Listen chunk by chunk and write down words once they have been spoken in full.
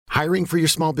Hiring for your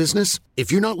small business?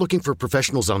 If you're not looking for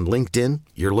professionals on LinkedIn,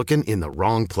 you're looking in the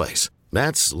wrong place.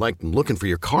 That's like looking for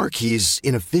your car keys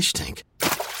in a fish tank.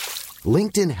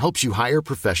 LinkedIn helps you hire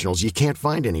professionals you can't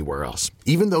find anywhere else,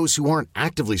 even those who aren't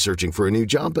actively searching for a new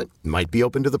job but might be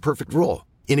open to the perfect role.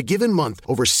 In a given month,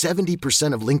 over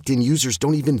 70% of LinkedIn users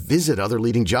don't even visit other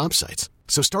leading job sites.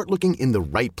 So start looking in the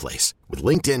right place. With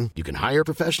LinkedIn, you can hire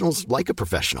professionals like a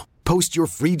professional. Post your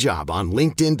free job on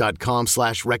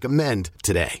linkedin.com/recommend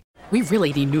today. We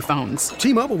really need new phones.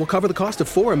 T-Mobile will cover the cost of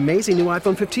 4 amazing new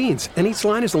iPhone 15s, and each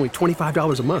line is only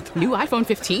 $25 a month. New iPhone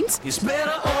 15s? It's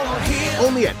better over here.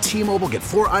 Only at T-Mobile, get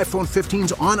 4 iPhone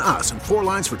 15s on us and 4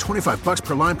 lines for $25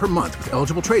 per line per month with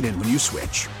eligible trade-in when you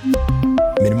switch.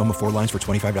 Minimum of 4 lines for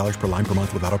 $25 per line per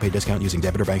month with autopay discount using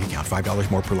debit or bank account.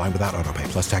 $5 more per line without autopay,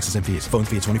 plus taxes and fees. Phone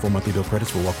fee at 24 monthly bill credits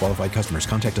for well-qualified customers.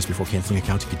 Contact us before canceling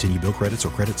account to continue bill credits or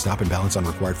credit stop and balance on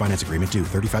required finance agreement due.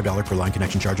 $35 per line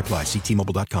connection charge applies. See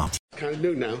T-Mobile.com. Kind of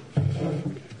noon now.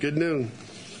 Good noon.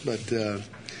 But, all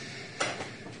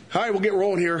right, we'll get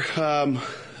rolling here.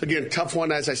 Again, tough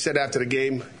one, as I said after the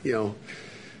game,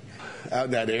 out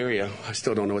in that area. I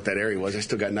still don't know what that area was. I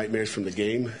still got nightmares from the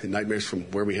game and nightmares from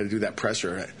where we had to do that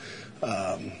presser.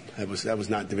 That was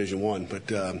not Division I,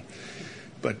 but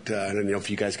I don't know if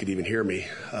you guys could even hear me.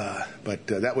 But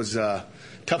that was a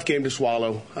tough game to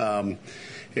swallow. And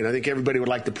I think everybody would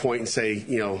like to point and say,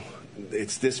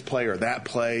 it's this play or that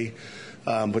play.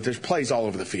 But there's plays all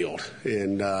over the field.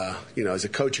 And, as a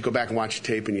coach, you go back and watch the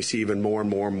tape and you see even more and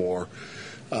more and more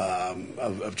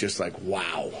of just like,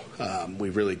 wow, we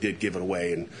really did give it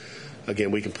away. And,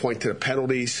 again, we can point to the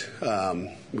penalties.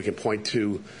 We can point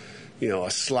to, a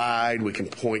slide. We can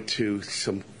point to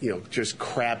some, just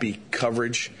crappy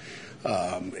coverage.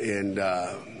 In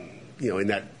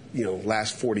that,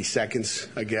 last 40 seconds,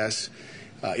 I guess.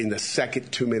 In the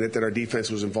second 2 minute that our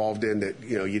defense was involved in that,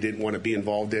 you didn't want to be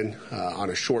involved in on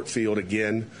a short field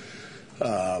again,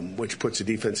 which puts the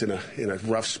defense in a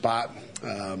rough spot.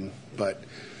 But,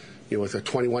 with a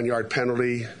 21-yard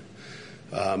penalty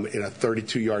and a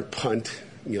 32-yard punt,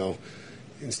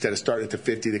 instead of starting at the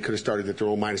 50, they could have started at their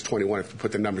own minus 21 if we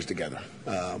put the numbers together,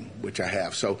 which I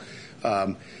have. So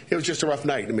it was just a rough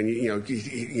night. I mean,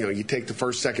 you take the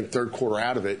first, second, third quarter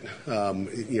out of it,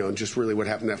 and just really what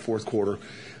happened in that fourth quarter,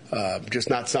 just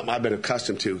not something I've been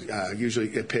accustomed to.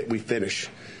 Usually at Pitt we finish,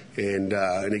 and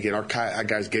again our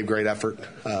guys gave great effort.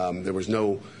 There was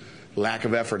no lack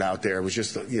of effort out there. It was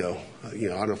just I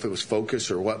don't know if it was focus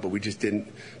or what, but we just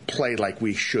didn't play like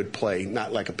we should play,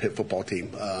 not like a Pitt football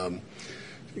team.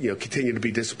 Continue to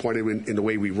be disappointed in the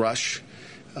way we rush.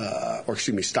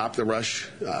 Stop the rush,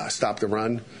 stop the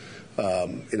run.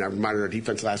 And I reminded our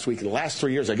defense last week. In the last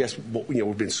 3 years, I guess,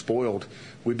 we've been spoiled.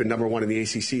 We've been number one in the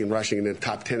ACC in rushing and in the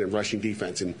top 10 in rushing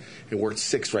defense. And we're at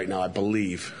 6th right now, I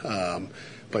believe.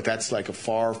 But that's like a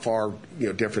far, far,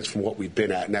 difference from what we've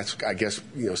been at. And that's, I guess,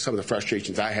 some of the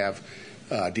frustrations I have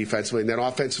defensively. And then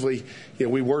offensively,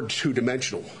 we were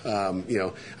two-dimensional.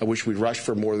 I wish we'd rushed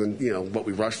for more than, what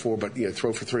we rushed for, but,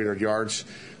 throw for 300 yards.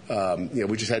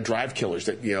 We just had drive killers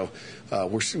that,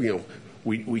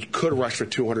 we could have rushed for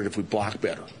 200 if we blocked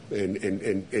better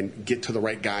and get to the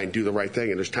right guy and do the right thing.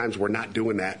 And there's times we're not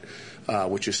doing that,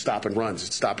 which is stop and runs.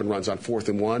 It's stop and runs on 4th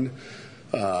and 1.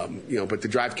 But the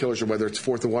drive killers are whether it's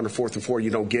 4th and 1 or 4th and 4,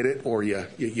 you don't get it, or you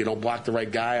don't block the right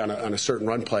guy on a certain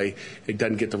run play. It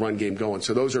doesn't get the run game going.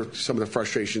 So those are some of the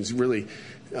frustrations, really,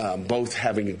 both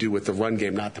having to do with the run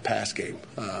game, not the pass game.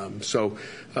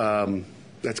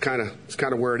 That's kind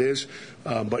of where it is.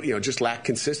 But just lack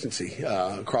consistency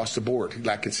across the board.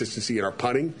 Lack consistency in our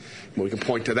punting. We can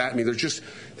point to that. I mean,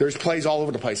 there's plays all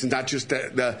over the place. It's not just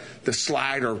the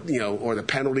slide or the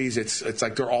penalties. It's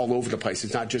like they're all over the place.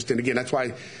 It's not just. And again, that's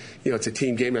why it's a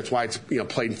team game. That's why it's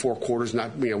played in 4 quarters.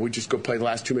 Not we just go play the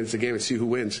last 2 minutes of the game and see who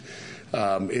wins.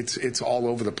 It's all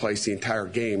over the place the entire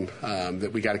game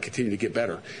that we got to continue to get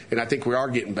better. And I think we are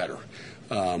getting better.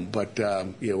 But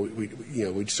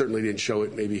we certainly didn't show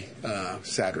it maybe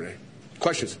Saturday.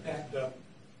 Questions? And, do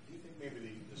you think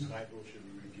maybe the slide rule should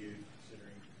be reviewed,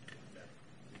 considering that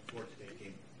the Florida State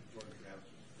game, Jordan Travis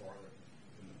was farther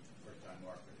than the first time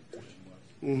mark than Christian was?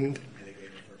 Mm-hmm. And they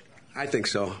gave him the first time. I think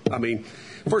so. I mean,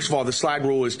 first of all, the slide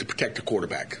rule is to protect the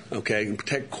quarterback. Okay,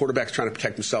 and quarterback's trying to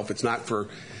protect himself. It's not for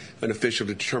an official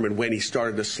to determine when he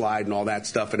started the slide and all that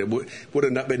stuff. And it would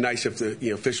have been nice if the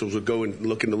officials would go and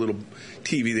look in the little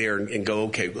TV there and go,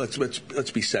 okay,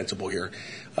 let's be sensible here.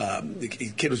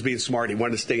 The kid was being smart. He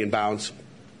wanted to stay in bounds.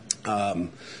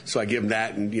 So I give him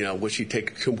that, and wish he'd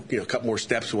take a couple more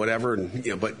steps or whatever.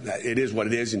 And but it is what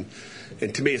it is. And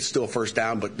to me, it's still a first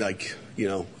down, but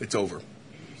it's over. You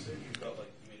said you felt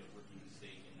like you made a rookie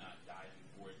mistake and not diving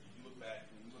for it. Did you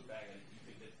look back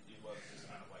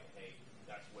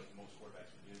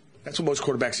That's what most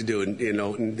quarterbacks do.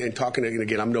 And talking, and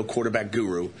again, I'm no quarterback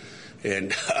guru.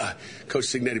 And Coach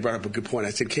Signetti brought up a good point.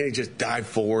 I said, can't he just dive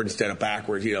forward instead of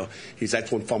backward?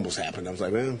 That's when fumbles happen. I was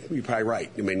like, well, you're probably right.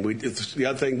 I mean, the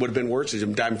other thing would have been worse is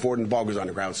him diving forward and the ball goes on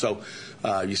the ground. So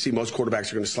you see most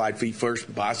quarterbacks are going to slide feet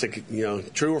first.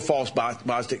 Bostic, true or false,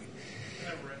 Bostic?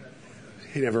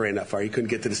 He never ran that far. He couldn't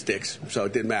get to the sticks, so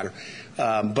it didn't matter.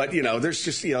 But there's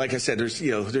just, like I said,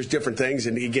 there's different things.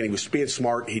 And again, he was being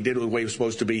smart. He did it the way he was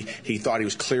supposed to be. He thought he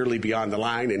was clearly beyond the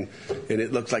line, and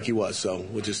it looked like he was. So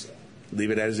we'll just leave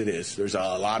it as it is. There's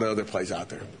a lot of other plays out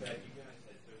there. You guys had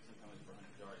 13 penalties for 100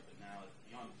 yards, but now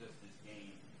beyond just this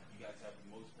game, you guys have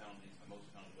the most penalty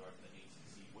yards in the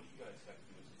ACC. What do you guys have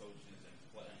to do as coaches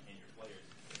and your players?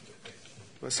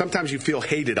 Well, sometimes you feel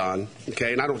hated on,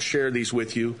 okay, and I don't share these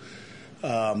with you.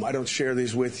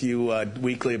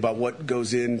 Weekly about what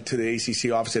goes into the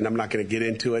ACC office, and I'm not going to get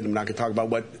into it. I'm not going to talk about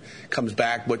what comes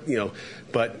back, but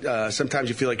sometimes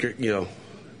you feel like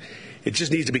it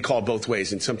just needs to be called both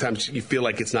ways, and sometimes you feel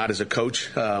like it's not as a coach.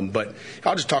 But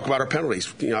I'll just talk about our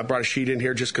penalties. I brought a sheet in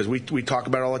here just because we talk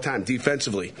about it all the time.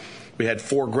 Defensively, we had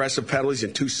 4 aggressive penalties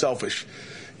and 2 selfish.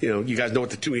 You guys know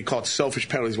what we call it selfish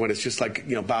penalties when it's just like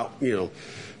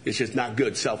it's just not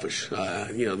good, selfish.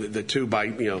 The 2 by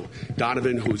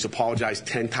Donovan, who's apologized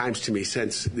 10 times to me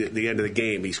since the end of the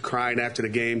game. He's crying after the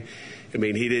game. I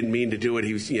mean, he didn't mean to do it.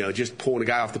 He was just pulling a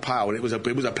guy off the pile, and it was a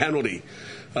penalty.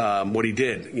 What he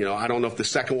did. I don't know if the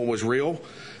second one was real.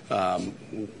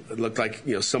 It looked like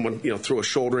someone threw a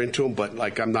shoulder into him,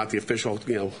 but I'm not the official.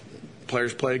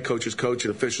 Players play, coaches coach,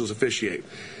 and officials officiate.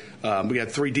 We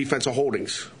had 3 defensive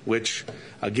holdings, which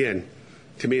again,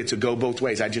 to me, it's a go both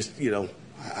ways. I just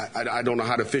I don't know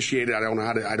how to officiate it. I don't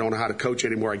know how to coach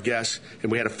anymore, I guess.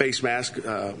 And we had a face mask.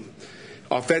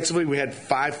 Offensively, we had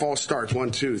 5 false starts.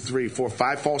 1, 2, 3, 4,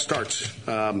 5 false starts.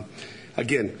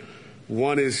 Again.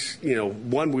 One is, we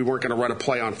weren't going to run a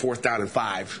play on 4th down and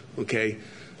 5, okay?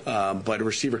 But a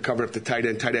receiver covered up the tight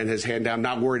end. Tight end has hand down.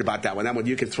 Not worried about that one. That one,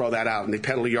 you can throw that out. And the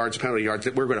penalty yards.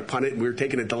 We're going to punt it. We were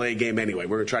taking a delay game anyway.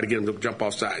 We're going to try to get them to jump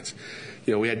off sides.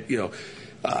 We had,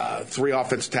 3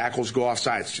 offensive tackles go off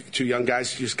sides. 2 young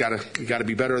guys. You got to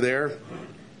be better there.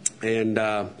 And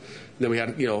then we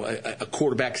had, a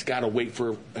quarterback's got to wait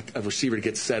for a receiver to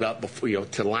get set up before,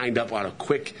 to lined up on a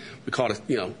quick. We call it,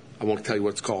 I won't tell you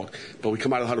what it's called, but we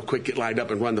come out of the huddle quick, get lined up,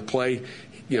 and run the play.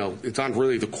 It's on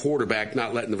really the quarterback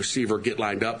not letting the receiver get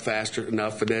lined up faster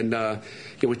enough. And then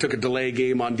we took a delay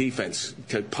game on defense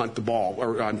to punt the ball,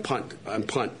 or on punt,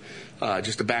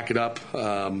 just to back it up.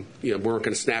 We weren't going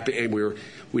to snap it, and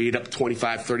we ate up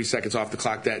 25, 30 seconds off the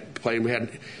clock that play. And we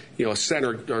had a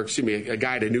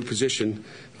guy at a new position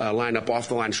line up off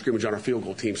the line of scrimmage on our field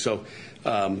goal team. So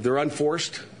they're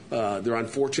unforced, they're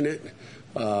unfortunate.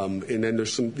 And then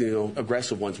there's some,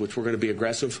 aggressive ones, which we're going to be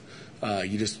aggressive. I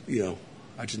just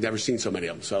never seen so many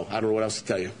of them. So I don't know what else to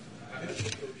tell you. How do you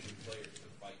coach your players to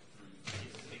fight through,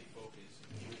 stay focused?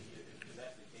 Is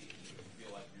that the case? You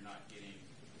feel like you're not getting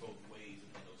both ways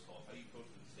in those calls. How do you coach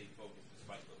them to stay focused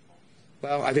despite those moments?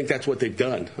 Well, I think that's what they've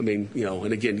done. I mean,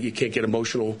 and again, you can't get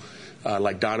emotional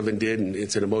like Donovan did, and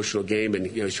it's an emotional game, and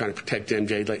he's trying to protect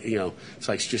MJ. It's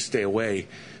like just stay away.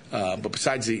 But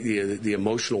besides the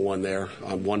emotional one there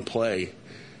on one play,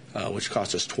 which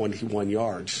cost us 21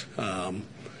 yards,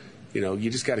 you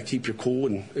just got to keep your cool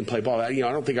and play ball. I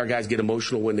don't think our guys get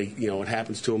emotional when it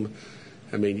happens to them.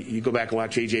 I mean, you go back and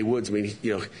watch A.J. Woods. I mean,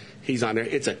 he's on there.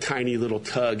 It's a tiny little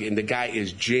tug, and the guy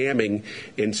is jamming.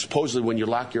 And supposedly when you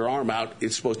lock your arm out,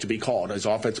 it's supposed to be called as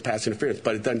offensive pass interference,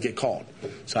 but it doesn't get called.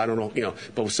 So I don't know,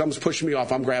 But if someone's pushing me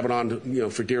off, I'm grabbing on to,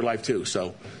 for dear life too.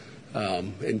 So, Does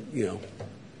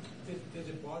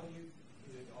it bother you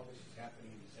that all this is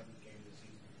happening in the 7th game of the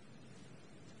season?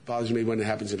 Bothers me when it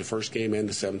happens in the 1st game and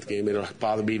the 7th game. It'll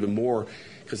bother me even more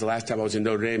because the last time I was in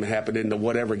Notre Dame, it happened in the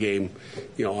whatever game,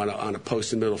 on a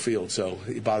post in the middle field. So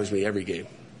it bothers me every game.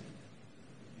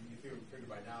 You feel triggered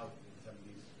by now in some of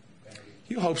these penalties?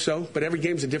 You hope so, but every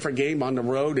game's a different game on the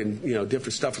road, and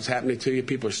different stuff is happening to you.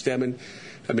 People are stemming.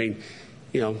 I mean,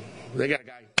 they got a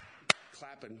guy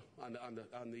clapping on the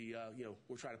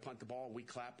we're trying to punt the ball and we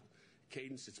clap.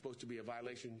 Cadence, it's supposed to be a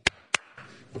violation.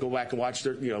 Go back and watch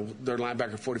their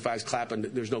linebacker 45 is clapping.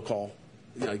 There's no call.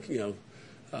 I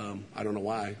don't know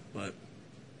why, but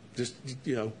just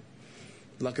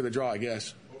luck of the draw, I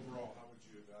guess. Overall, how would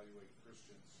you evaluate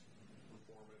Christian's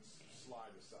performance,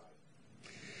 slide aside?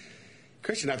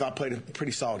 Christian, I thought, played a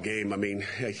pretty solid game. I mean,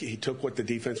 he took what the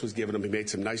defense was giving him. He made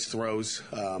some nice throws.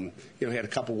 He had a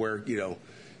couple where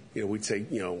we'd say,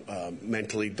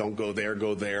 mentally, don't go there,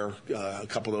 go there. A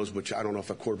couple of those, which I don't know if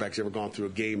a quarterback's ever gone through a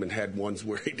game and had ones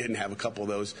where he didn't have a couple of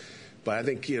those. But I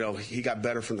think, he got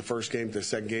better from the first game to the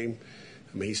second game.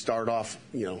 I mean, he started off,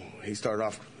 I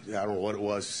don't know what it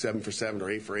was, 7 for 7 or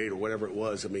 8 for 8 or whatever it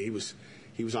was. I mean,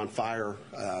 he was on fire.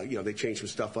 They changed some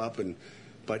stuff up,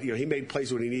 but he made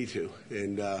plays when he needed to.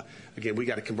 And again, we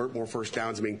got to convert more first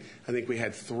downs. I mean, I think we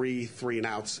had 3 and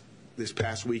outs this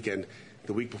past weekend.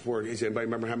 The week before, does anybody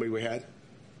remember how many we had?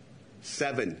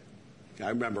 7. I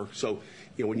remember. So,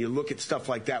 when you look at stuff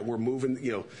like that, we're moving.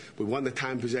 We won the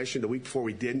time possession. The week before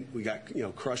we didn't. We got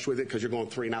crushed with it because you're going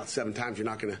 3 and out 7 times. You're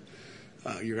not going to.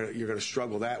 You're going to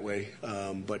struggle that way.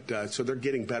 So they're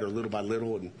getting better little by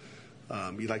little, and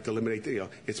you like to eliminate.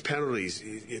 It's penalties.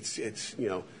 It's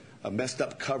a messed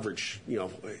up coverage.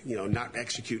 Not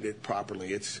executing it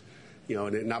properly. It's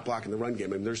and not blocking the run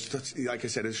game. And there's, like I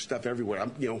said, there's stuff everywhere.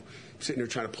 I'm sitting there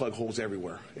trying to plug holes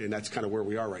everywhere, and that's kind of where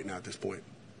we are right now at this point.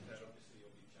 Obviously, you'll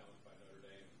be challenged by Notre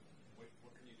Dame.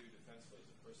 What can you do defensively? Is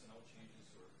it personnel changes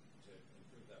or to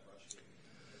improve that rush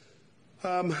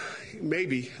game?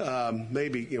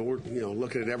 Maybe. We're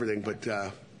looking at everything, but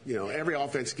every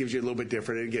offense gives you a little bit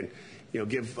different. And again,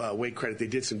 give Wake credit. They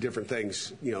did some different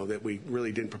things, that we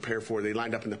really didn't prepare for. They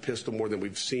lined up in the pistol more than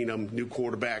we've seen them. New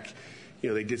quarterback.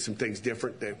 They did some things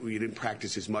different that we didn't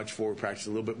practice as much for. We practiced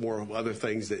a little bit more of other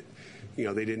things that,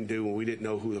 they didn't do when we didn't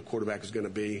know who the quarterback was going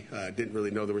to be. Didn't really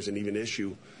know there was an even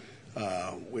issue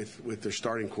with their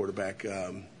starting quarterback.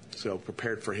 So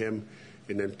prepared for him,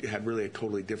 and then had really a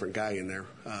totally different guy in there.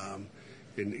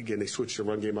 And again, they switched the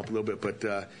run game up a little bit,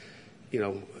 but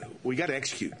we got to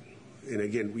execute. And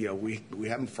again, we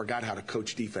haven't forgot how to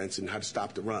coach defense and how to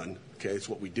stop the run. Okay, it's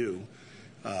what we do.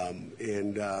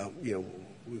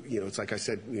 It's like I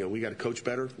said, we got to coach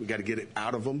better. We got to get it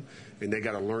out of them, and they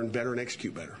got to learn better and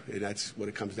execute better. And that's what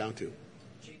it comes down to.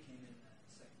 Jake came in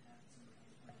that second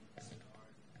half. Somebody was playing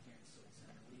guard. Terrence still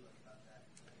center. What do you like about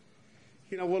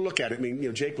that? We'll look at it. I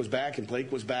mean, Jake was back and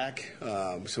Blake was back.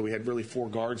 So we had really 4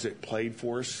 guards that played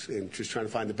for us and just trying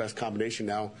to find the best combination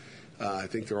now. I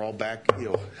think they're all back,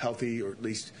 healthy, or at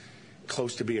least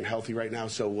close to being healthy right now.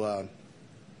 So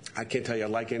I can't tell you I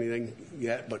like anything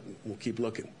yet, but we'll keep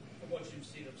looking.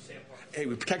 Hey,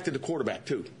 we protected the quarterback,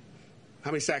 too.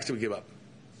 How many sacks did we give up?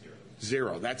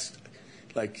 0. That's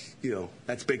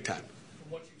that's big time.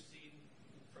 From what you've seen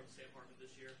from Sam Hartman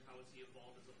this year, how has he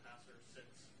evolved as a passer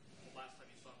since the last time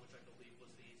you saw him, which I believe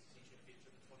was the ACC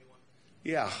championship in 21?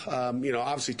 Yeah,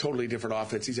 obviously totally different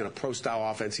offense. He's in a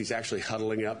pro-style offense. He's actually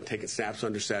huddling up and taking snaps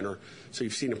under center. So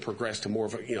you've seen him progress to more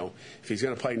of a, if he's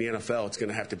going to play in the NFL, it's going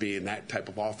to have to be in that type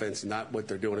of offense, not what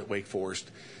they're doing at Wake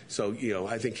Forest. So,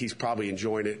 I think he's probably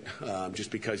enjoying it just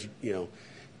because,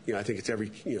 I think it's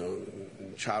every,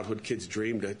 childhood kid's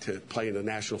dream to play in the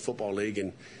National Football League,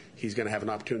 and he's going to have an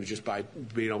opportunity just by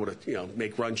being able to,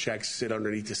 make run checks, sit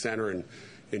underneath the center, and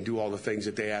do all the things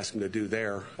that they ask him to do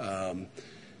there.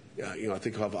 I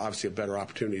think he'll have obviously a better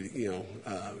opportunity,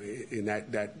 in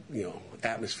that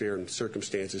atmosphere and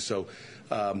circumstances. So,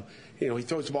 he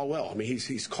throws the ball well. I mean,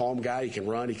 he's a calm guy. He can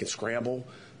run. He can scramble.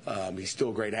 He's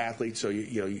still a great athlete. So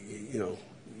you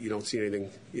don't see anything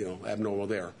abnormal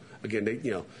there. Again,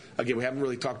 we haven't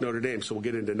really talked Notre Dame, so we'll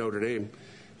get into Notre Dame.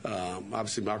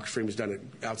 Obviously, Marcus Freeman's done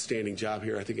an outstanding job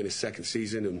here, I think, in his second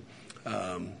season,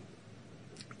 and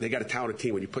they got a talented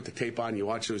team. When you put the tape on, you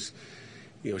watch those.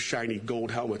 Shiny gold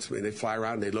helmets, and they fly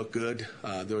around and they look good.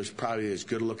 They're probably as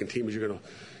good a looking team as you're going to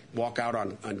walk out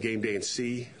on game day and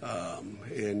see.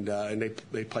 And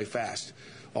they play fast.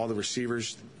 All the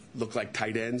receivers look like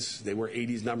tight ends. They wear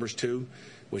 80s numbers too,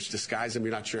 which disguise them.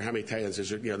 You're not sure how many tight ends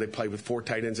there's. They play with 4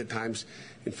 tight ends at times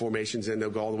in formations, and they'll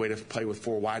go all the way to play with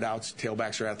 4 wideouts.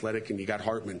 Tailbacks are athletic, and you got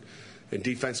Hartman. And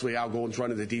defensively, Al Golden's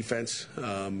running the defense.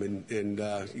 And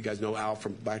you guys know Al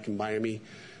from back in Miami.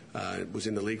 Was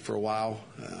in the league for a while,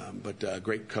 but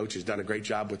great coach has done a great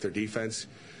job with their defense.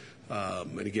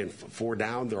 And again, 4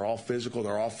 down, they're all physical,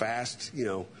 they're all fast.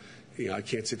 I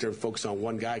can't sit there and focus on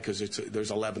one guy because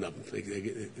there's 11 of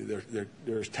them.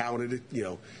 They're as talented,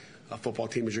 a football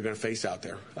team as you're going to face out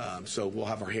there. So we'll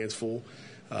have our hands full.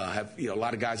 Have a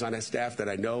lot of guys on that staff that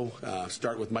I know.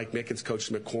 Start with Mike Mickens, coach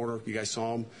at corner. You guys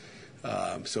saw him.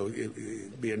 So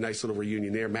it'd be a nice little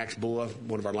reunion there. Max Bulla,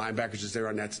 one of our linebackers, is there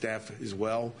on that staff as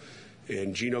well.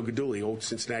 And Gino Gaduli, old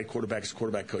Cincinnati quarterback, is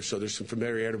quarterback coach. So there's some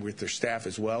familiarity with their staff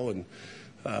as well. And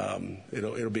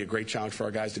it'll be a great challenge for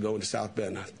our guys to go into South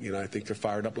Bend. I think they're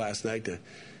fired up last night to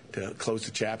close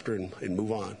the chapter and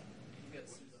move on.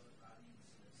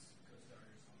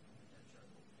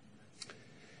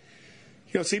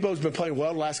 Sebo's been playing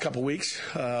well the last couple of weeks,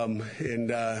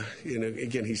 and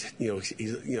again,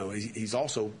 he's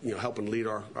also helping lead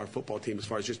our football team as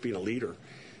far as just being a leader.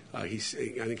 I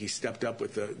think he stepped up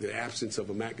with the absence of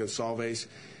a Matt Gonsalves.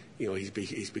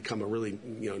 he's become a really,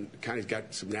 kind of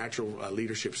got some natural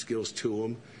leadership skills to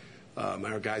him.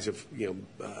 Our guys have,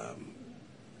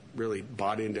 really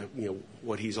bought into,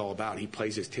 what he's all about. He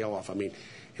plays his tail off. I mean,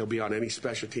 he'll be on any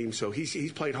special team, so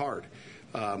he's played hard.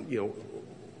 Rodney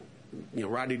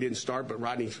didn't start, but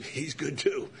Rodney, he's good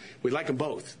too. We like them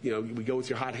both. We go with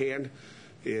your hot hand.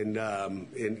 And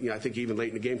I think even late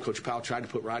in the game, Coach Powell tried to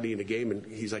put Rodney in the game, and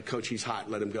he's like, Coach, he's hot,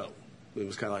 let him go. It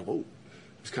was kind of like, whoa.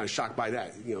 I was kind of shocked by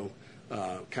that,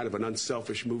 kind of an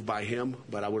unselfish move by him,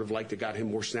 but I would have liked to got him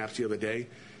more snaps the other day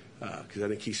because I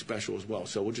think he's special as well.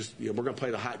 So we'll just, we're going to play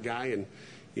the hot guy, and,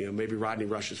 maybe Rodney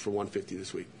rushes for 150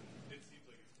 this week. It seems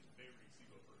like it's been favoring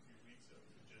Sibo for a few weeks, though.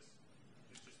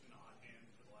 It's just been a hot hand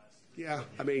for the last. Yeah,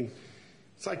 I mean,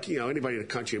 it's like, anybody in the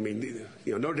country. I mean,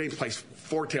 Notre Dame plays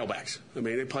 4 tailbacks. I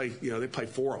mean, they play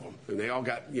 4 of them, and they all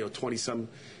got, 20-some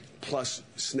plus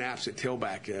snaps at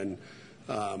tailback, and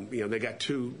they got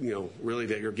 2, really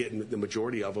that you're getting the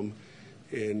majority of them.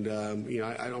 And,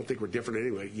 I don't think we're different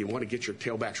anyway. You want to get your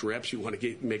tailbacks reps. You want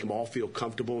to make them all feel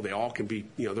comfortable. They all can be,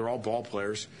 they're all ball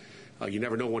players. You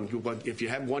never know if you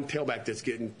have one tailback that's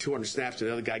getting 200 snaps and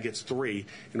the other guy gets 3,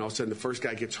 and all of a sudden the first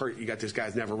guy gets hurt, you got this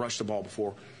guy's never rushed the ball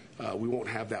before. We won't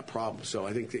have that problem. So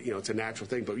I think that, it's a natural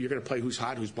thing. But you're going to play who's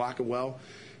hot, who's blocking well,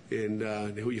 and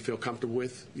who you feel comfortable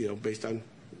with, based on,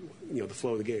 the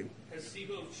flow of the game. Has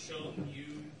Sibo shown you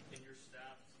and your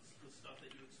staff the stuff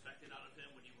that you expected out of him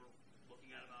when you were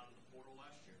looking at him out of the portal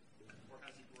last year? Or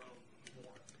has he grown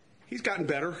more? He's gotten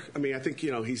better. I mean, I think,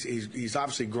 he's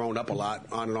obviously grown up a lot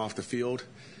on and off the field.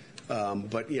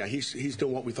 But, yeah, he's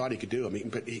doing what we thought he could do. I mean,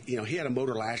 but, he had a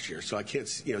motor last year, so I can't,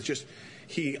 it's just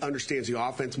he understands the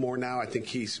offense more now. I think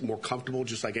he's more comfortable,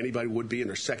 just like anybody would be in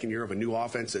their second year of a new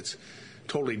offense. It's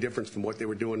totally different from what they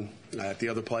were doing at the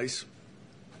other place.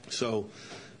 So,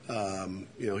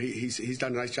 he's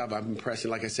done a nice job. I'm impressed.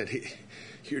 And like I said,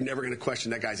 you're never going to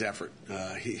question that guy's effort.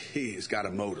 He has got a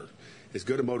motor, as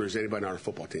good a motor as anybody on our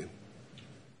football team.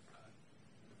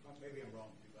 Maybe I'm wrong.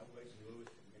 Lewis didn't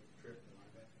make the trip to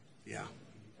linebacker. Yeah. Can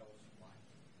you tell us why?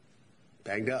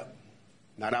 Banged up.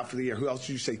 Not out for the year. Who else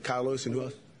did you say? Kyle Lewis and who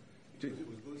else? Was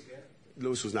Lewis there?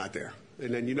 Lewis was not there.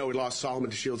 And then, we lost Solomon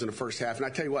DeShields in the first half. And I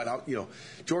tell you what,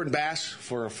 Jordan Bass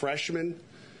for a freshman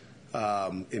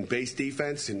in base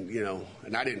defense, and,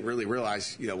 and I didn't really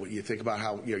realize, when you think about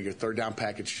how, your third down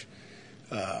package,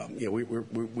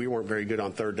 we weren't very good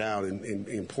on third down.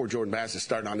 And poor Jordan Bass is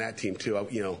starting on that team, too. I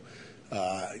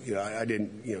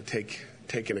didn't, take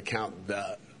into account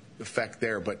the effect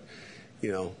there. But,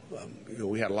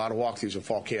 we had a lot of walkthroughs in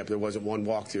fall camp. There wasn't one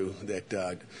walkthrough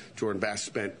that Jordan Bass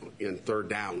spent in third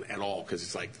down at all, because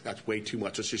it's like, that's way too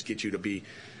much. Let's just get you to be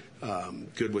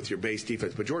good with your base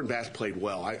defense. But Jordan Bass played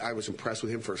well. I was impressed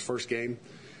with him for his first game.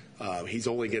 He's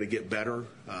only going to get better.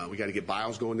 We got to get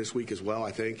Biles going this week as well,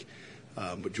 I think.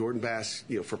 But Jordan Bass,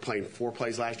 for playing 4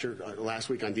 plays last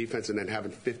week on defense, and then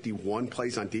having 51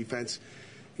 plays on defense,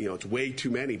 it's way too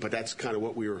many. But that's kind of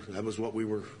that was what we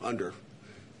were under.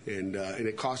 And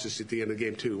it cost us at the end of the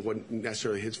game, too. It wasn't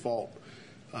necessarily his fault.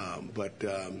 But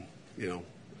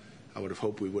I would have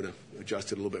hoped we would have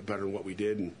adjusted a little bit better than what we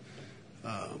did.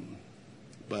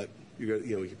 But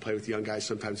you play with young guys.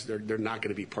 Sometimes they're not going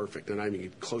to be perfect. They're not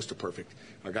even close to perfect.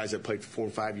 Our guys that played for 4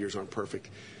 and 5 years aren't perfect.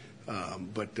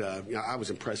 But I was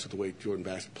impressed with the way Jordan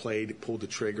Bass played, pulled the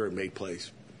trigger, and made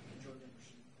plays.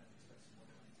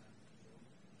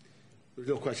 There's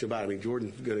no question about it. I mean,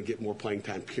 Jordan's going to get more playing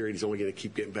time, period. He's only going to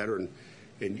keep getting better. And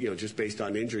just based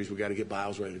on injuries, we got to get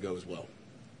Biles ready to go as well.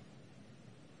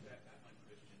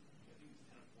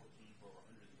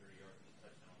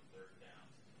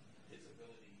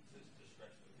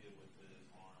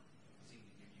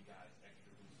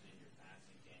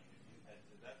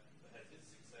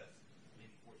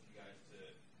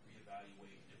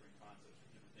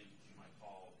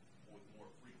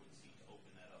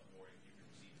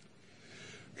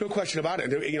 No question about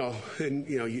it.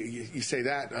 You say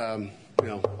that.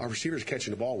 Our receivers are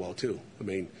catching the ball well too. I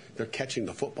mean, they're catching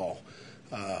the football,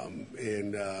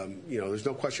 there's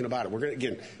no question about it. We're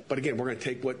going to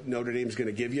take what Notre Dame is going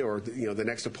to give you, or the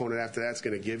next opponent after that's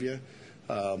going to give you.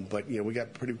 But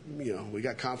we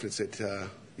got confidence that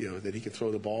that he can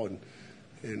throw the ball,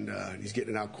 and he's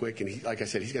getting it out quick. And like I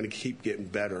said, he's going to keep getting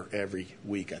better every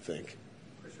week, I think.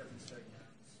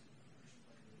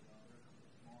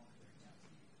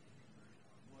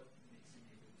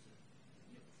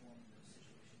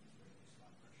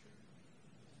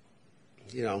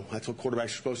 That's what quarterbacks are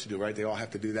supposed to do, right? They all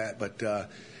have to do that. But,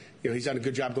 he's done a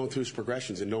good job going through his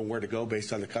progressions and knowing where to go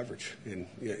based on the coverage. And,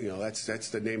 that's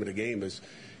the name of the game is,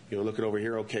 looking over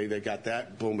here, okay, they got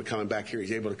that. Boom, we're coming back here.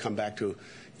 He's able to come back to,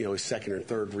 his second or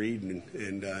third read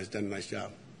and has done a nice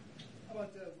job. How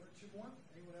about one?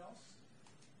 Anyone else?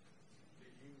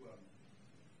 Did you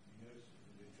notice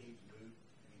the team's mood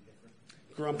any different?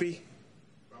 Grumpy.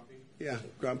 Yeah,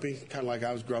 grumpy. Kind of like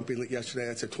I was grumpy yesterday.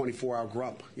 That's a 24-hour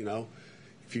grump,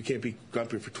 If you can't be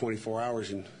grumpy for 24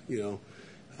 hours and, you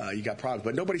got problems.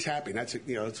 But nobody's happy. That's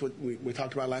what we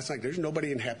talked about last night. There's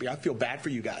nobody happy. I feel bad for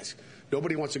you guys.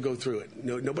 Nobody wants to go through it.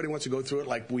 Nobody wants to go through it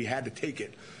like we had to take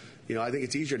it. I think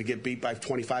it's easier to get beat by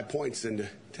 25 points than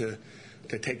to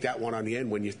take that one on the end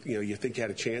when you think you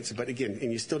had a chance. But again,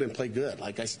 and you still didn't play good.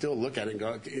 Like, I still look at it and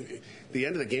go, the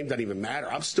end of the game doesn't even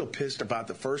matter. I'm still pissed about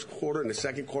the first quarter and the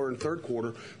second quarter and third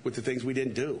quarter with the things we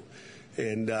didn't do.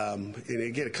 And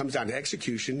again, it comes down to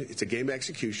execution. It's a game of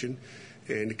execution.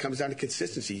 And it comes down to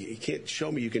consistency. You can't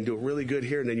show me you can do it really good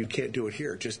here and then you can't do it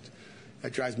here.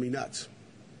 That drives me nuts.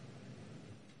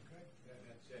 Okay.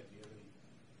 That said, do you have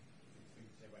anything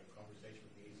to say about your conversation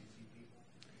with the ACC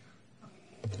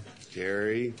people?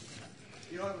 Jerry.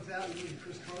 Without you and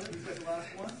Chris Carter, who's got the last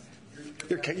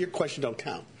one? Your question don't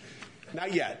count.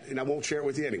 Not yet, and I won't share it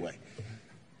with you anyway.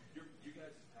 You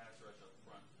guys' pass rush up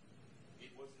front,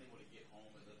 it wasn't able to get home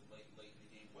late in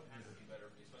the game. What has to be better,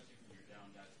 especially when you're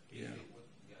down, guys?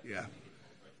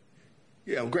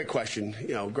 Yeah, great question.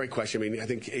 Great question. I mean, I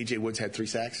think A.J. Woods had 3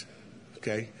 sacks.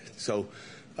 Okay, so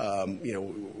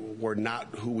we're not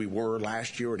who we were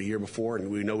last year or the year before, and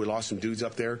we know we lost some dudes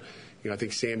up there. I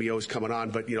think Sammy O's coming on,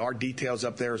 but our details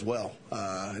up there as well.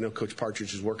 I know Coach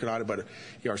Partridge is working on it, but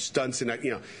our stunts and I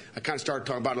kind of started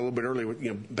talking about it a little bit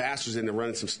earlier. Bass was in there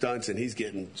running some stunts, and he's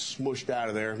getting smushed out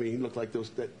of there. I mean, he looked like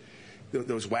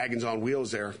those wagons on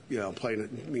wheels there, playing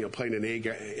an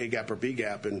A gap or B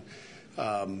gap, and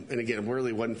again, it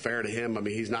really wasn't fair to him. I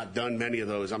mean, he's not done many of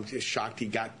those. I'm just shocked he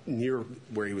got near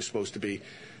where he was supposed to be.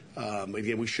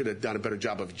 Again, we should have done a better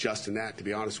job of adjusting that, to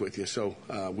be honest with you. So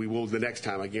we will the next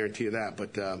time, I guarantee you that.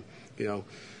 But you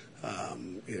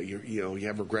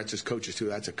have regrets as coaches too.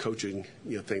 That's a coaching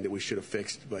thing that we should have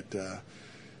fixed. But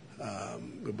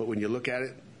when you look at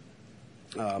it,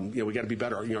 we got to be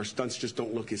better. Our stunts just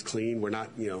don't look as clean. We're not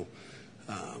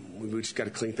we just got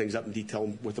to clean things up and detail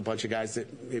them with a bunch of guys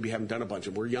that maybe haven't done a bunch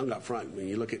of. We're young up front. When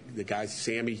you look at the guys,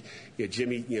 Sammy,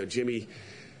 Jimmy.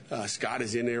 Scott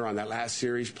is in there on that last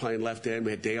series playing left end.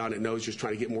 We had Dayon at nose just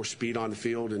trying to get more speed on the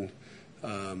field, and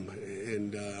I'm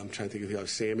trying to think of the other.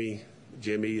 Sammy,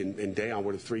 Jimmy, and Dayon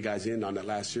were the 3 guys in on that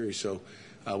last series. So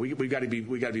we got to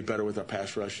be better with our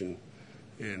pass rush and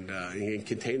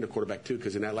contain the quarterback too.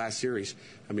 Because in that last series,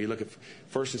 I mean, you look at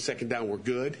first and second down were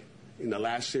good in the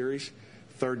last series.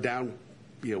 Third down,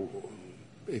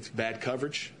 it's bad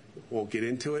coverage. Won't get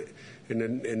into it, and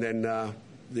then.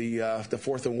 The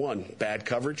 4th and 1, bad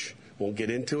coverage, won't get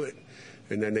into it,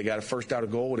 and then they got a first out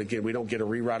of goal, and again we don't get a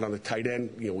reroute on the tight end.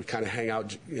 We kind of hang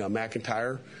out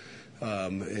McIntyre,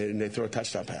 and they throw a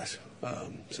touchdown pass.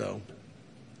 So,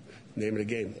 name of the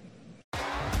game.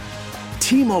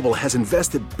 T-Mobile has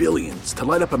invested billions to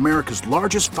light up America's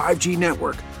largest 5G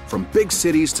network, from big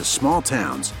cities to small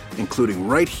towns, including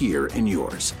right here in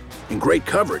yours. And great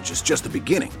coverage is just the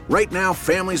beginning. Right now,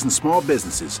 families and small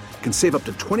businesses can save up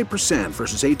to 20%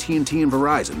 versus AT&T and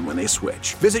Verizon when they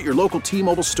switch. Visit your local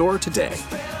T-Mobile store today.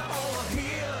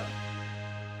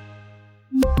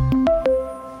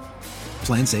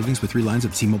 Plan savings with 3 lines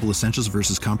of T-Mobile Essentials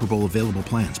versus comparable available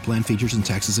plans. Plan features and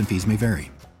taxes and fees may vary.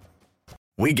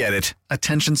 We get it.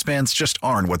 Attention spans just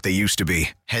aren't what they used to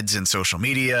be. Heads in social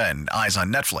media and eyes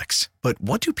on Netflix. But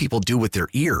what do people do with their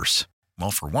ears?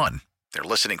 Well, for one, they're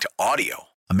listening to audio.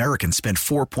 Americans spend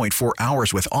 4.4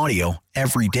 hours with audio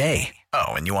every day. Oh,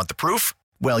 and you want the proof?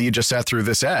 Well, you just sat through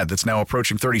this ad that's now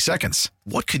approaching 30 seconds.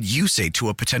 What could you say to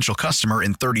a potential customer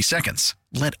in 30 seconds?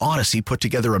 Let Odyssey put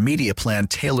together a media plan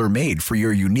tailor-made for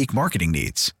your unique marketing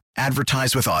needs.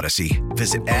 Advertise with Odyssey.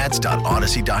 Visit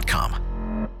ads.odyssey.com.